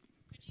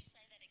 Could you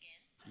say that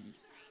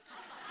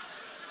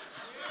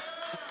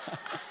again?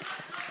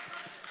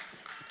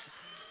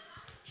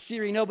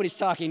 Siri, nobody's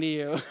talking to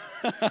you.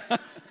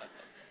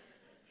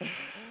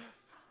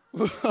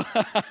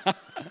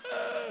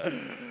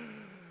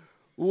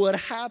 What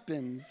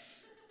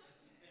happens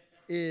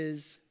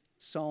is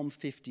Psalm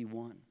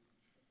 51.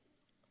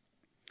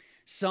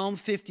 Psalm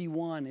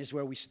 51 is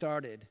where we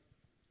started.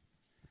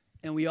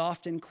 And we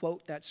often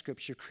quote that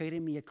scripture, create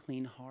in me a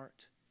clean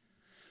heart.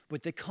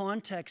 But the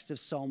context of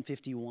Psalm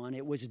 51,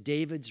 it was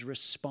David's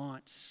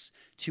response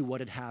to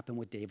what had happened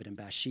with David and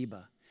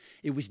Bathsheba.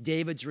 It was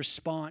David's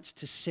response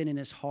to sin in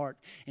his heart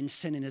and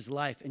sin in his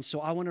life. And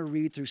so I want to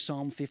read through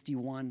Psalm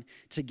 51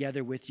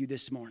 together with you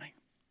this morning.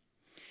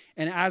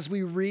 And as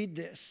we read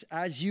this,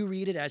 as you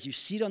read it, as you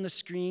see it on the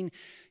screen,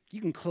 you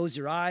can close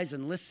your eyes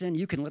and listen.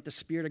 You can let the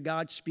Spirit of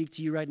God speak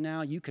to you right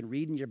now. You can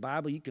read in your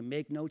Bible. You can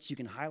make notes. You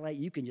can highlight.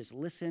 You can just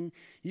listen.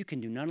 You can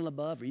do none of the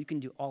above, or you can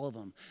do all of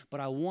them. But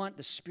I want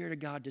the Spirit of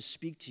God to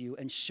speak to you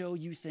and show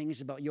you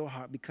things about your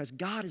heart, because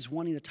God is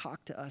wanting to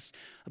talk to us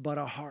about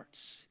our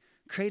hearts.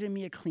 Create in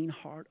me a clean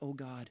heart, O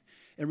God,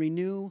 and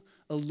renew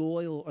a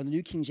loyal, or the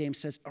New King James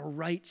says, a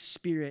right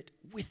spirit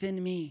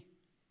within me.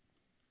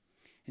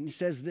 And he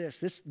says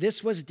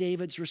this was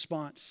David's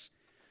response.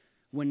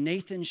 When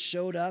Nathan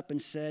showed up and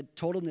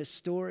told him this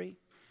story,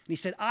 and he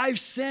said, I've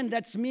sinned,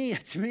 that's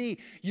me.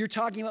 You're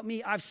talking about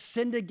me. I've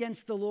sinned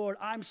against the Lord.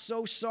 I'm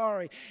so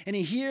sorry. And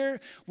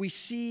here we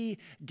see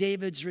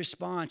David's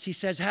response. He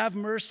says, have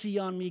mercy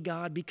on me,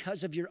 God,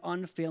 because of your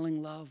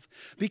unfailing love.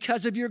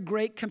 Because of your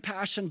great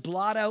compassion,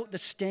 blot out the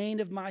stain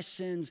of my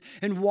sins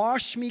and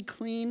wash me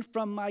clean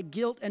from my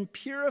guilt and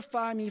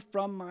purify me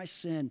from my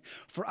sin.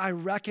 For I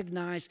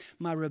recognize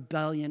my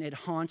rebellion. It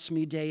haunts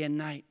me day and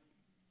night.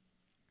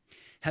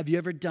 Have you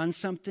ever done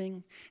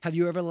something? Have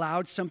you ever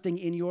allowed something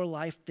in your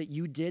life that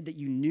you did that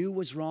you knew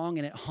was wrong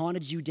and it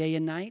haunted you day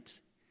and night?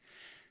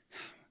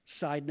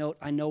 Side note,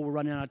 I know we're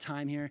running out of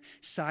time here.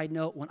 Side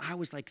note, when I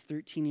was like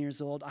 13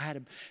 years old, I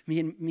had me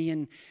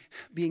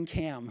and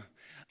Cam.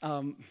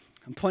 I'm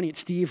pointing at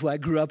Steve, who I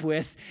grew up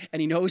with,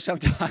 and he knows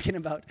what I'm talking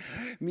about.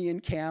 Me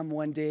and Cam,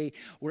 one day,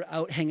 we're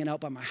out hanging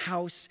out by my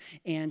house,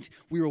 and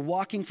we were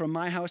walking from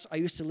my house. I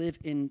used to live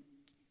in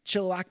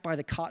Chilliwack by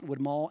the Cottonwood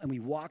Mall, and we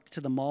walked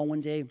to the mall one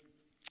day.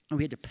 And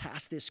we had to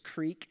pass this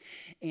creek.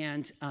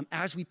 And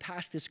as we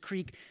passed this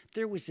creek,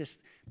 there was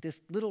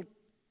this little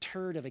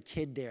turd of a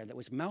kid there that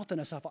was mouthing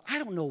us off. I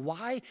don't know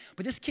why,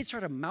 but this kid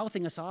started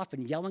mouthing us off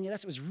and yelling at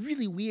us. It was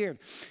really weird.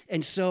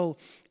 And so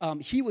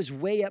he was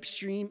way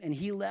upstream, and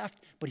he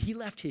left, but he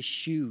left his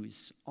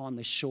shoes on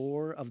the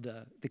shore of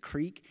the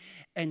creek.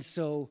 And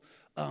so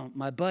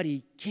my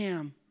buddy,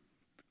 Cam,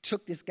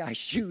 took this guy's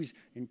shoes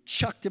and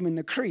chucked them in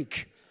the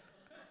creek.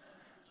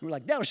 We're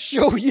like, that'll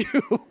show you.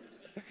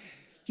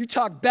 You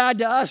talk bad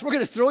to us, we're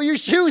going to throw your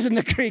shoes in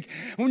the creek.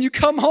 When you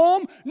come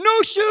home,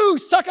 no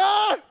shoes,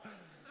 sucker!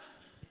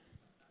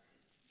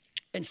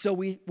 And so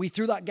we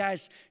threw that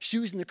guy's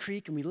shoes in the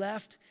creek, and we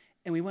left.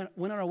 and we went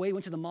on our way,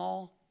 went to the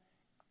mall.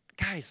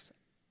 Guys,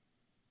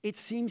 it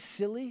seems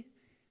silly,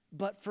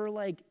 but for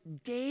like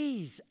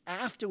days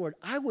afterward,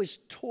 I was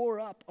tore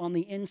up on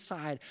the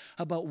inside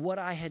about what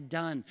I had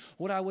done,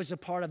 what I was a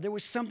part of. There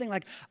was something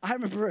like, I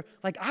remember,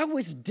 like I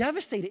was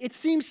devastated. It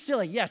seems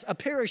silly. Yes, a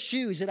pair of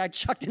shoes that I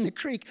chucked in the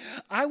creek.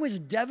 I was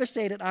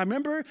devastated. I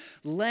remember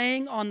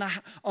laying on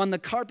the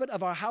carpet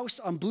of our house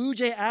on Blue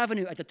Jay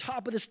Avenue at the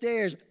top of the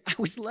stairs. I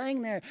was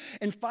laying there,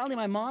 and finally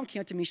my mom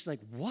came up to me. She's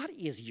like, what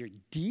is your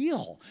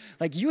deal?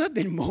 Like, you have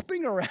been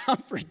moping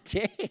around for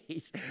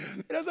days.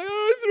 And I was like,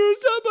 oh, I threw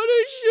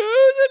somebody's shoes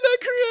in the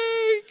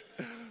creek.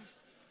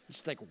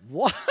 She's like,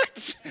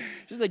 what?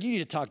 She's like, you need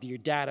to talk to your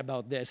dad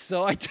about this.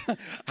 So I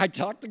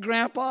talked to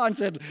Grandpa and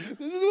said,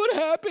 this is what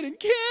happened, and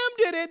Cam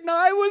did it, and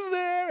I was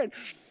there. And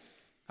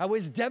I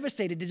was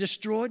devastated. It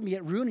destroyed me.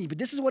 It ruined me. But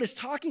this is what it's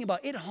talking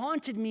about. It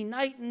haunted me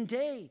night and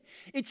day.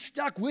 It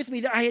stuck with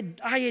me that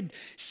I had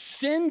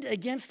sinned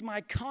against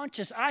my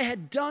conscience. I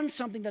had done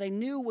something that I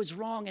knew was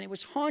wrong, and it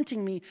was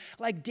haunting me.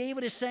 Like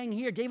David is saying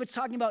here. David's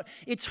talking about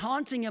it's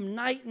haunting him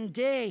night and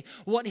day.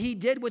 What he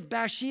did with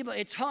Bathsheba,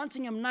 it's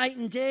haunting him night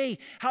and day.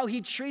 How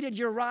he treated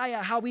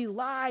Uriah, how he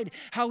lied,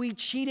 how he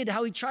cheated,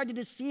 how he tried to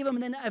deceive him,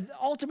 and then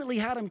ultimately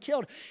had him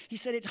killed. He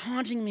said, it's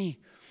haunting me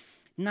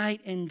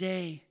night and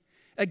day.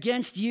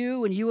 Against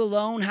you and you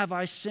alone have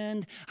I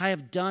sinned. I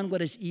have done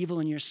what is evil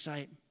in your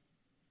sight.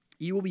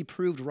 You will be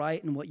proved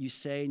right in what you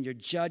say, and your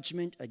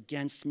judgment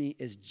against me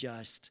is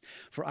just.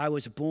 For I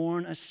was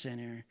born a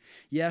sinner.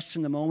 Yes,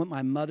 from the moment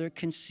my mother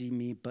conceived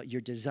me, but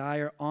your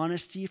desire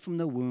honesty from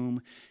the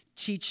womb,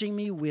 teaching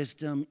me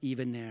wisdom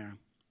even there.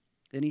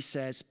 Then he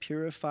says,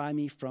 purify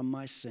me from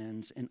my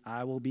sins, and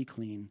I will be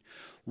clean.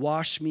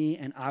 Wash me,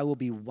 and I will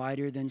be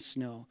whiter than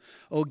snow.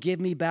 Oh, give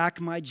me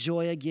back my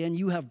joy again.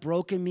 You have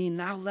broken me.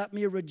 Now let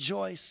me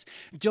rejoice.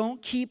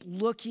 Don't keep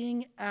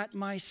looking at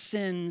my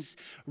sins.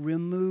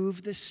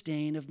 Remove the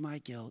stain of my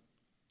guilt.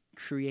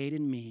 Create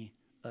in me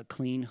a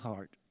clean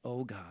heart,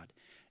 O God,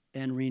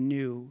 and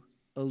renew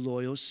a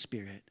loyal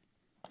spirit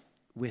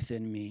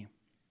within me.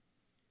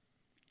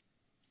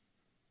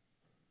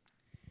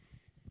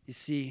 You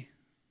see,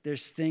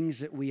 there's things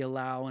that we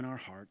allow in our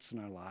hearts and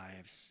our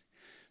lives.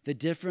 The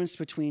difference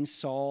between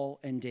Saul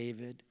and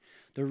David,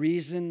 the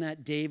reason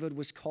that David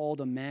was called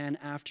a man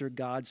after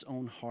God's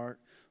own heart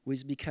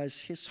was because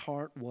his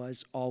heart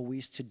was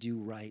always to do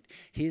right.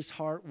 His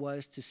heart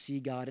was to see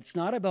God. It's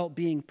not about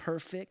being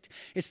perfect.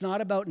 It's not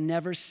about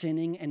never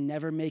sinning and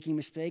never making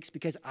mistakes,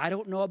 because I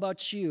don't know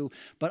about you,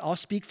 but I'll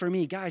speak for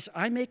me. Guys,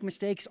 I make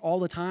mistakes all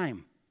the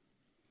time.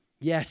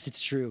 Yes,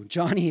 it's true.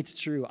 Johnny, it's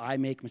true. I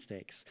make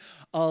mistakes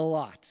a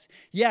lot.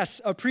 Yes,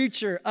 a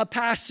preacher, a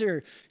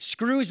pastor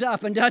screws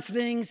up and does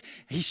things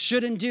he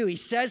shouldn't do. He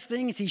says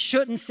things he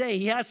shouldn't say.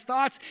 He has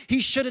thoughts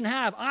he shouldn't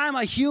have. I'm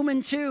a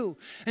human too.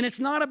 And it's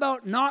not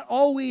about not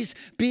always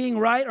being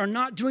right or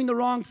not doing the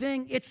wrong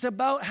thing. It's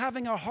about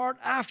having a heart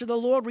after the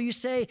Lord where you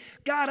say,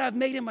 God, I've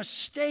made a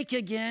mistake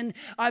again.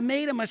 I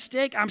made a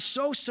mistake. I'm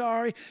so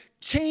sorry.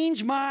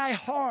 Change my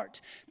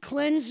heart,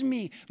 cleanse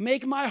me,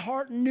 make my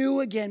heart new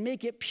again,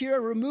 make it pure,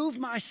 remove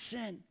my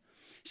sin.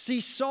 See,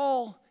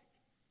 Saul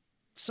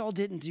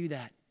didn't do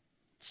that.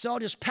 Saul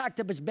just packed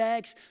up his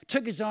bags,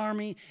 took his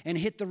army, and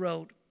hit the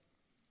road.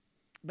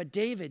 But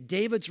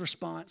David's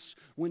response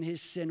when his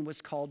sin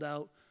was called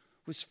out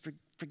was,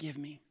 forgive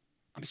me.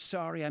 I'm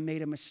sorry I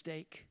made a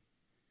mistake.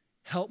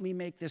 Help me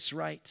make this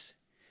right.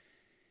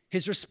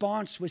 His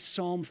response was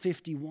Psalm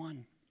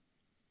 51.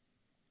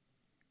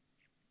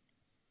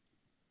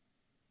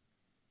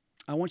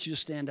 I want you to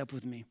stand up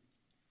with me.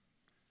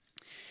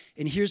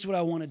 And here's what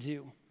I want to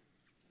do.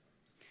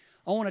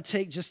 I want to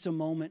take just a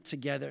moment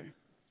together.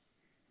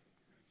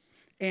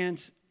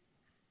 And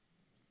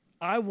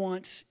I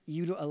want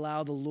you to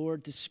allow the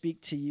Lord to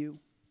speak to you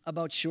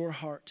about your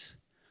heart,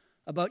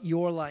 about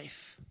your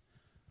life,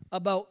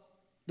 about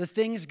the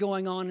things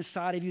going on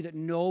inside of you that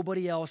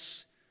nobody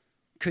else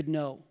could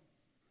know.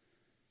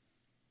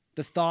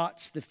 The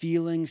thoughts, the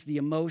feelings, the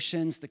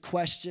emotions, the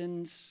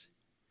questions.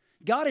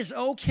 God is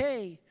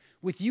okay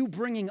with you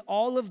bringing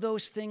all of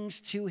those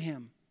things to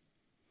him.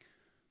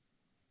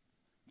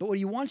 But what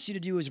he wants you to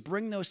do is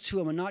bring those to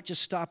him and not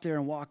just stop there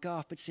and walk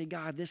off, but say,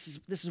 God, this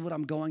is what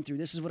I'm going through.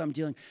 This is what I'm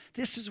dealing.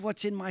 This is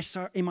what's in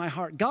my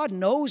heart. God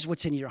knows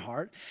what's in your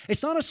heart.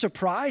 It's not a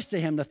surprise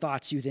to him, the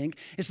thoughts you think.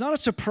 It's not a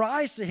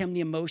surprise to him, the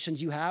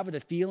emotions you have or the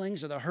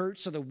feelings or the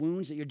hurts or the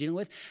wounds that you're dealing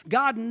with.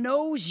 God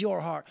knows your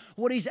heart.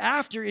 What he's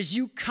after is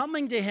you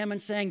coming to him and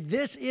saying,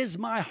 this is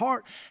my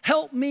heart.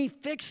 Help me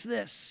fix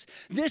this.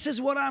 This is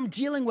what I'm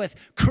dealing with.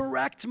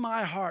 Correct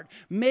my heart.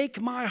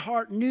 Make my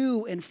heart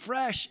new and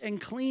fresh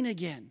and clean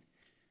again.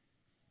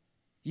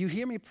 You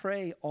hear me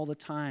pray all the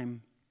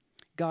time,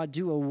 God,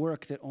 do a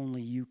work that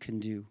only you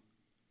can do.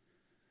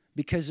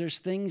 Because there's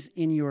things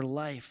in your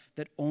life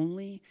that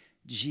only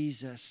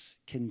Jesus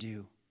can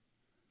do.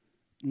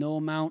 No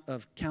amount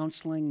of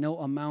counseling, no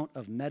amount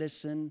of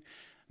medicine,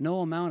 no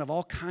amount of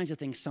all kinds of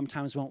things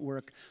sometimes won't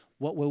work.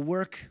 What will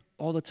work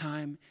all the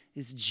time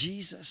is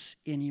Jesus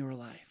in your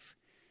life.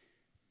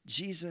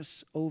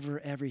 Jesus over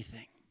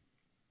everything.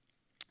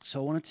 So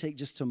I want to take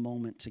just a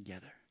moment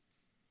together.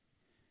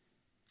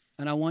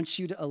 And I want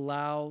you to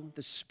allow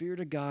the Spirit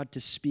of God to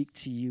speak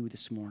to you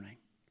this morning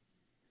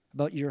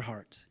about your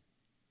heart.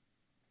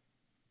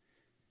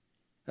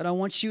 And I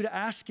want you to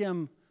ask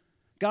him,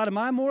 God, am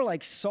I more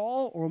like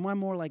Saul or am I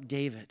more like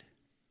David?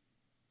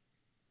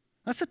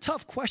 That's a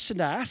tough question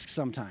to ask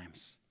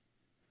sometimes.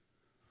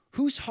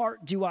 Whose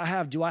heart do I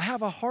have? Do I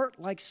have a heart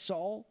like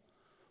Saul,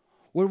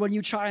 where when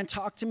you try and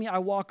talk to me, I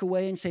walk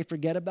away and say,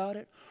 forget about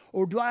it?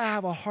 Or do I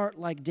have a heart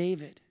like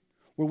David,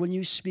 where when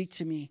you speak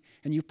to me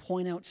and you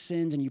point out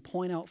sins and you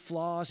point out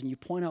flaws and you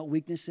point out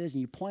weaknesses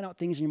and you point out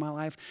things in my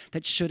life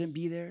that shouldn't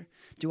be there,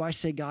 do I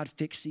say, God,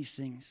 fix these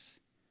things?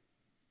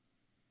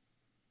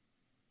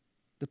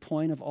 The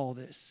point of all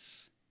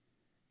this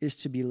is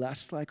to be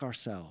less like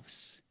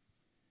ourselves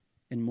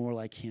and more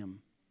like him,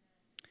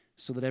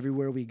 so that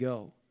everywhere we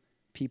go,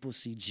 people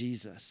see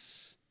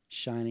Jesus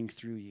shining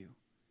through you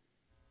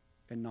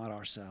and not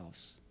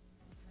ourselves.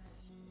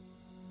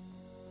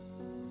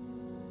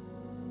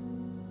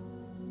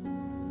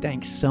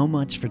 Thanks so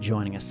much for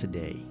joining us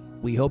today.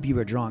 We hope you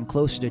are drawn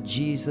closer to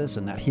Jesus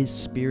and that his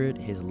Spirit,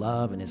 his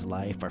love, and his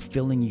life are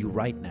filling you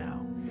right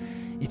now.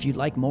 If you'd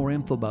like more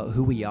info about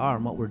who we are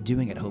and what we're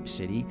doing at Hope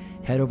City,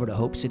 head over to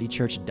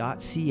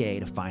hopecitychurch.ca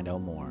to find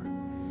out more.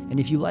 And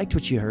if you liked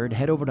what you heard,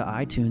 head over to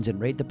iTunes and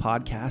rate the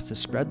podcast to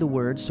spread the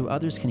word so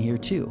others can hear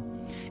too.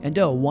 And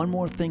one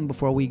more thing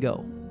before we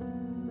go.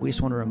 We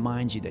just want to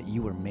remind you that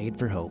you were made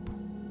for hope.